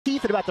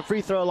Stephen about the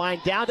free throw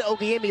line, down to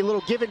Oguyemi, little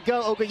give and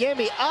go.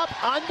 Oguyemi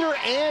up, under,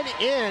 and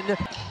in.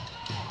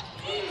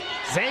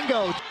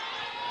 Zango.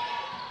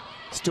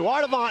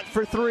 Stuartavant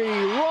for three,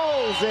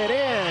 rolls it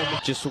in.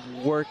 Just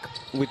work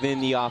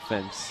within the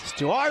offense.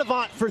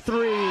 Stuartavant for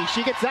three,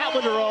 she gets that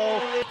one to roll.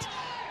 It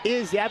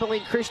is the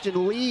Abilene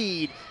Christian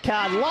lead.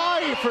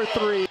 Kadlai for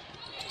three.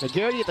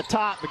 McGarity at the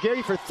top,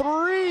 McGarity for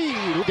three.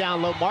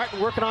 Down low, Martin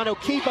working on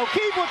O'Keefe.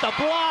 O'Keefe with the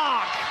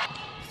block.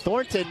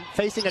 Thornton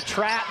facing a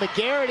trap.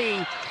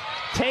 McGarity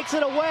takes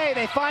it away.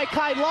 They find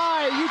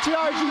Kadlai,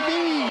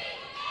 UTRGV.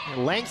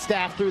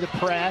 Langstaff through the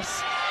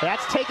press.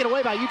 That's taken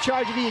away by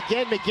UTRGV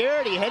again.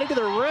 McGarity heading to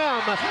the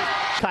rim.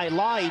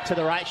 Kadlai to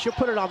the right. She'll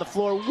put it on the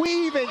floor,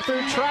 weaving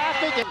through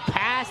traffic and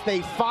pass.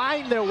 They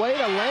find their way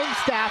to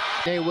Langstaff.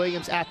 Nay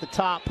Williams at the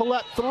top. Pull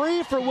up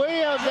three for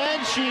Williams,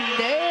 and she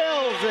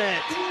nails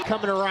it.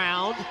 Coming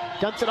around,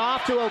 dumps it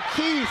off to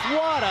O'Keefe.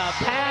 What a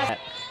pass.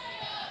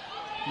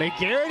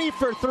 McGarity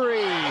for three.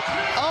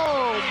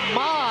 Oh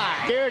my.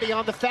 McGarity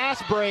on the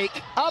fast break.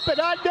 Up and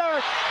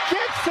under.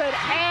 Gets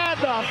it and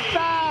the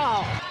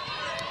foul.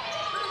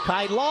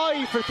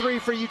 Kadlai for three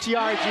for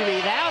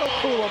UTRGV. That'll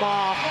cool them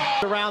off.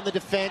 Around the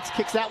defense.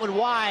 Kicks that one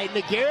wide.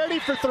 McGarity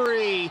for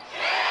three.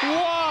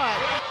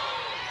 What?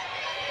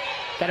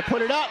 Got to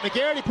put it up.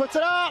 McGarity puts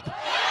it up.